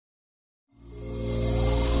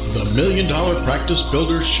Million Dollar Practice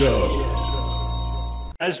Builder Show.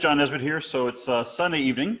 Guys, John Nesbitt here. So it's Sunday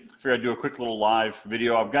evening. I figured I'd do a quick little live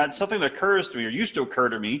video. I've got something that occurs to me, or used to occur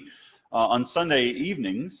to me on Sunday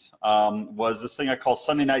evenings, was this thing I call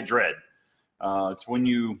Sunday night dread. It's when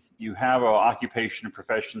you have an occupation, a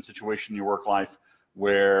profession, situation in your work life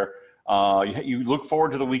where you look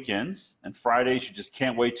forward to the weekends, and Fridays you just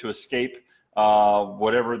can't wait to escape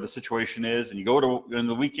whatever the situation is, and you go to in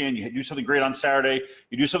the weekend, you do something great on Saturday,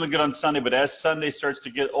 you do something good on Sunday, but as Sunday starts to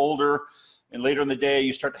get older and later in the day,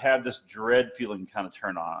 you start to have this dread feeling kind of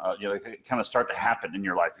turn on, kind of start to happen in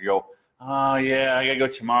your life. You go, oh yeah, I gotta go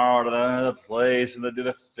tomorrow to the place and do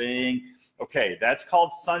the thing. Okay, that's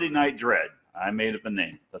called Sunday night dread. I made up the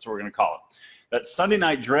name. That's what we're gonna call it. That Sunday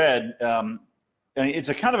night dread, it's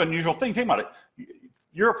a kind of unusual thing. Think about it.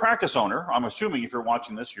 You're a practice owner. I'm assuming if you're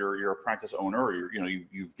watching this, you're a practice owner, or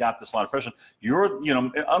you've got this line of profession.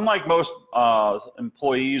 Unlike most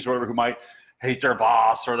employees or whatever who might hate their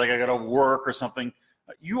boss or they got to work or something,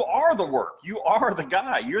 you are the work. You are the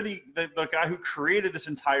guy. You're the guy who created this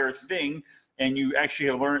entire thing, and you actually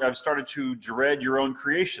have started to dread your own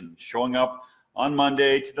creation, showing up on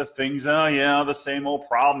Monday to the things, the same old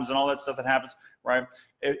problems and all that stuff that happens, right?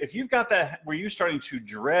 If you've got that where you're starting to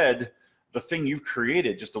dread the thing you've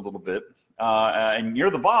created just a little bit, and you're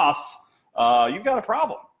the boss, you've got a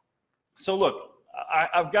problem. So look,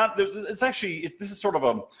 I've got this is sort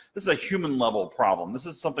of a human level problem. This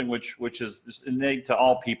is something which is innate to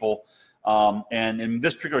all people, and in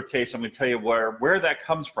this particular case, I'm going to tell you where that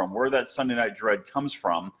comes from, where that Sunday night dread comes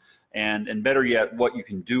from, and better yet, what you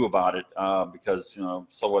can do about it. Because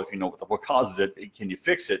so what if you know what causes it? Can you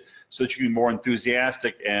fix it so that you can be more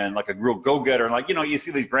enthusiastic and like a real go-getter? And you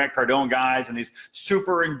see these Grant Cardone guys and these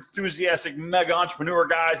super enthusiastic mega entrepreneur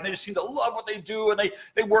guys, and they just seem to love what they do, and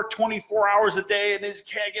they work 24 hours a day, and they just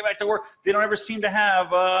can't get back to work. They don't ever seem to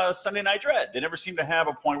have Sunday night dread. They never seem to have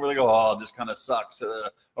a point where they go, oh, this kind of sucks.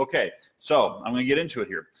 Okay, so I'm going to get into it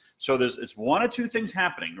here. So it's one of two things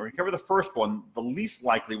happening. We're going to cover the first one, the least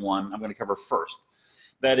likely one I'm going to cover first.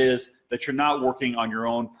 That is that you're not working on your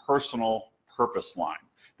own personal purpose line.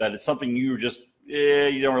 That it's something you just,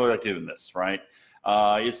 you don't really like doing this, right?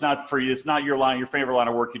 It's not for you. It's not your favorite line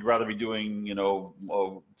of work. You'd rather be doing,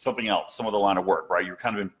 something else, some other line of work, right? You're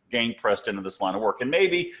kind of gang pressed into this line of work. And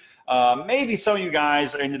maybe some of you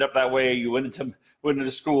guys ended up that way. You went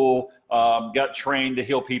into school, got trained to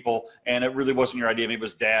heal people, and it really wasn't your idea. Maybe it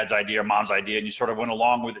was dad's idea or mom's idea, and you sort of went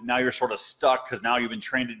along with it. Now you're sort of stuck because now you've been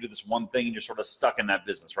trained to do this one thing, and you're sort of stuck in that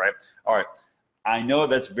business, right? All right. I know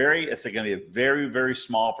it's going to be a very, very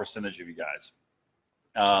small percentage of you guys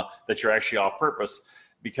that you're actually off purpose,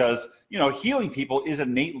 because healing people is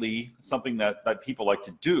innately something that people like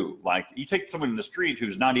to do. Like, you take someone in the street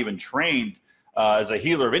who's not even trained as a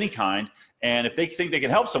healer of any kind, and if they think they can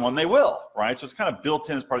help someone, they will, right? So it's kind of built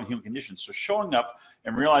in as part of the human condition. So showing up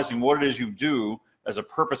and realizing what it is you do as a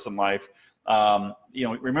purpose in life,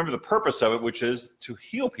 remember the purpose of it, which is to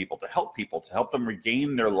heal people, to help them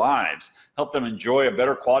regain their lives, help them enjoy a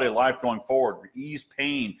better quality of life going forward, ease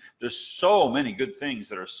pain. There's so many good things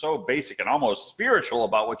that are so basic and almost spiritual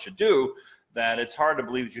about what you do that it's hard to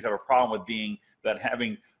believe that you'd have a problem with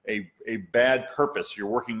having a bad purpose. You're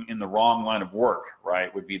working in the wrong line of work,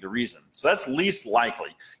 right, would be the reason. So that's least likely.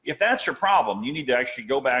 If that's your problem, you need to actually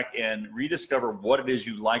go back and rediscover what it is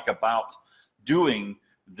you like about doing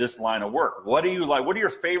this line of work. What do you like? What are your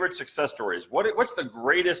favorite success stories? What's the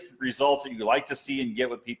greatest results that you like to see and get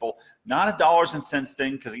with people? Not a dollars and cents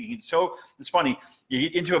thing, because it's funny. You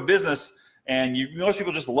get into a business and most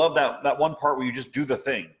people just love that one part where you just do the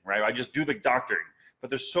thing, right? I just do the doctoring. But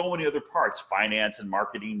there's so many other parts, finance and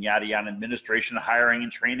marketing, yada, yada, administration, hiring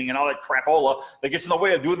and training, and all that crapola that gets in the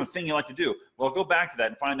way of doing the thing you like to do. Well, go back to that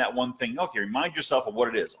and find that one thing. Okay, remind yourself of what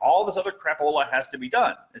it is. All this other crapola has to be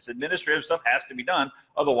done. This administrative stuff has to be done.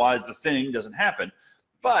 Otherwise, the thing doesn't happen.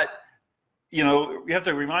 But you have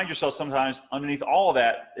to remind yourself sometimes underneath all of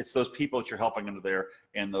that, it's those people that you're helping under there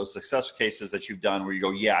and those success cases that you've done where you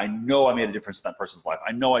go, yeah, I know I made a difference in that person's life.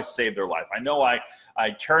 I know I saved their life. I know I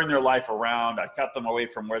turned their life around. I cut them away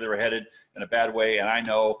from where they were headed in a bad way. And I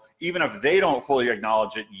know even if they don't fully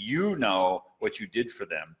acknowledge it, you know what you did for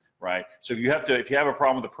them, right? So if you have a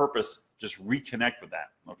problem with the purpose, just reconnect with that,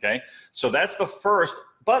 okay? So that's the first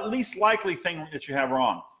but least likely thing that you have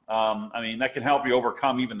wrong. That can help you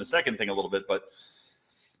overcome even the second thing a little bit. But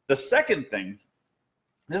the second thing,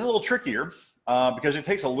 this is a little trickier because it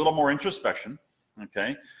takes a little more introspection,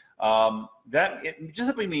 okay? That it just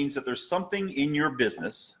simply means that there's something in your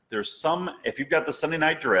business. If you've got the Sunday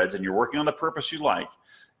night dreads and you're working on the purpose you like,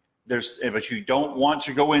 but you don't want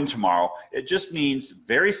to go in tomorrow, it just means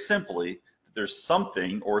very simply that there's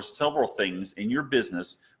something or several things in your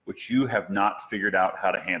business which you have not figured out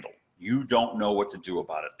how to handle. You don't know what to do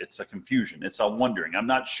about it. It's a confusion. It's a wondering. I'm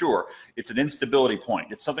not sure. It's an instability point.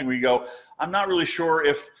 It's something where you go, I'm not really sure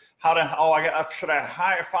if should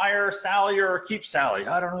I fire Sally or keep Sally?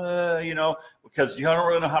 I don't know, because you don't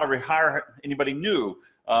really know how to rehire anybody new.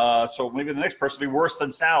 So maybe the next person will be worse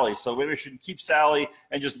than Sally. So maybe we should keep Sally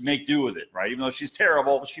and just make do with it, right? Even though she's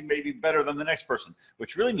terrible, she may be better than the next person,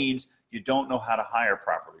 which really means you don't know how to hire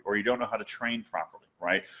properly, or you don't know how to train properly,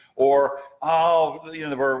 right? Or,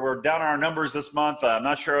 we're down on our numbers this month. I'm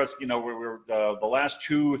not sure it's, the last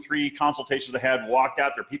 2 or 3 consultations I had walked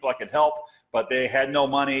out. There are people I could help, but they had no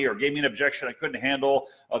money or gave me an objection I couldn't handle.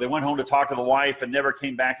 They went home to talk to the wife and never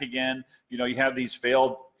came back again. You have these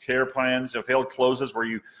failed care plans, failed closes where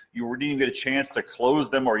you didn't even get a chance to close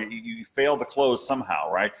them, or you failed to close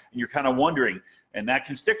somehow, right? And you're kind of wondering, and that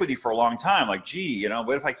can stick with you for a long time. Like, gee,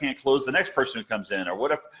 what if I can't close the next person who comes in? Or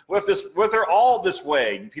what if they're all this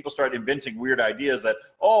way? And people start inventing weird ideas that,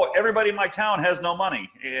 oh, everybody in my town has no money.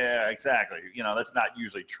 Yeah, exactly. That's not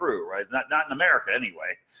usually true, right? Not in America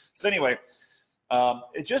anyway. So anyway,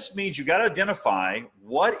 it just means you got to identify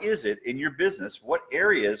what is it in your business, what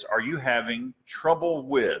areas are you having trouble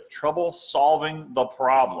with, trouble solving the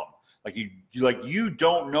problem. Like you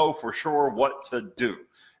don't know for sure what to do.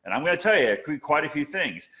 And I'm going to tell you quite a few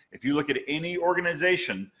things. If you look at any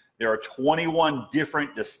organization, there are 21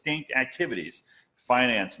 different distinct activities: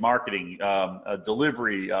 finance, marketing,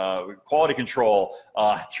 delivery, quality control,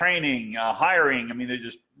 training, hiring. I mean,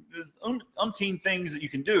 there's umpteen things that you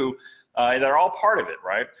can do that are all part of it,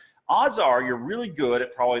 right? Odds are you're really good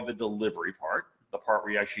at probably the delivery part, the part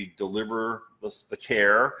where you actually deliver the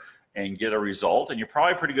care and get a result. And you're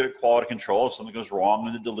probably pretty good at quality control. If something goes wrong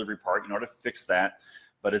in the delivery part, you know how to fix that.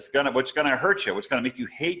 But what's gonna hurt you, what's gonna make you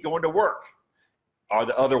hate going to work are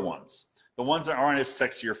the other ones. The ones that aren't as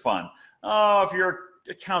sexy or fun. Oh, if your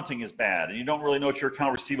accounting is bad and you don't really know what your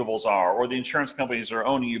account receivables are, or the insurance companies are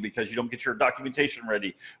owning you because you don't get your documentation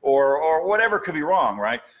ready, or whatever could be wrong,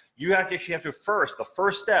 right? You actually have to the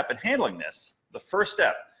first step in handling this, the first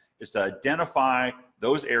step is to identify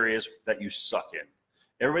those areas that you suck in.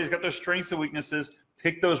 Everybody's got their strengths and weaknesses.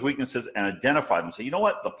 Pick those weaknesses and identify them. Say, you know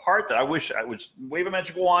what, the part that I wish I would wave a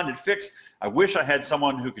magic wand and fix, I wish I had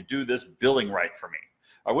someone who could do this billing right for me.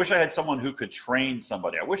 I wish I had someone who could train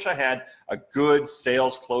somebody. I wish I had a good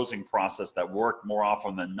sales closing process that worked more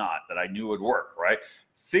often than not, that I knew would work, right?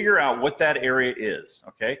 Figure out what that area is,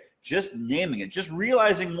 okay? Just naming it, just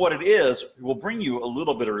realizing what it is will bring you a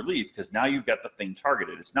little bit of relief, because now you've got the thing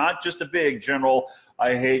targeted. It's not just a big general,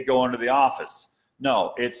 I hate going to the office.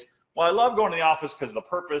 No, it's, well, I love going to the office because of the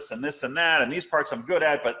purpose and this and that, and these parts I'm good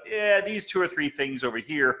at, but yeah, these 2 or 3 things over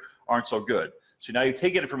here aren't so good. So now you've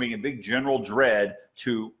taken it from being a big general dread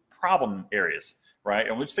to problem areas, right?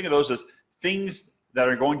 And let's think of those as things that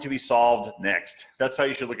are going to be solved next. That's how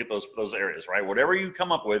you should look at those areas, right? Whatever you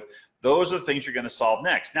come up with, those are the things you're going to solve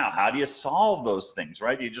next. Now, how do you solve those things,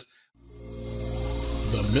 right? You just...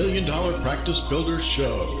 The $1 Million Practice Builder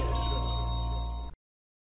Show.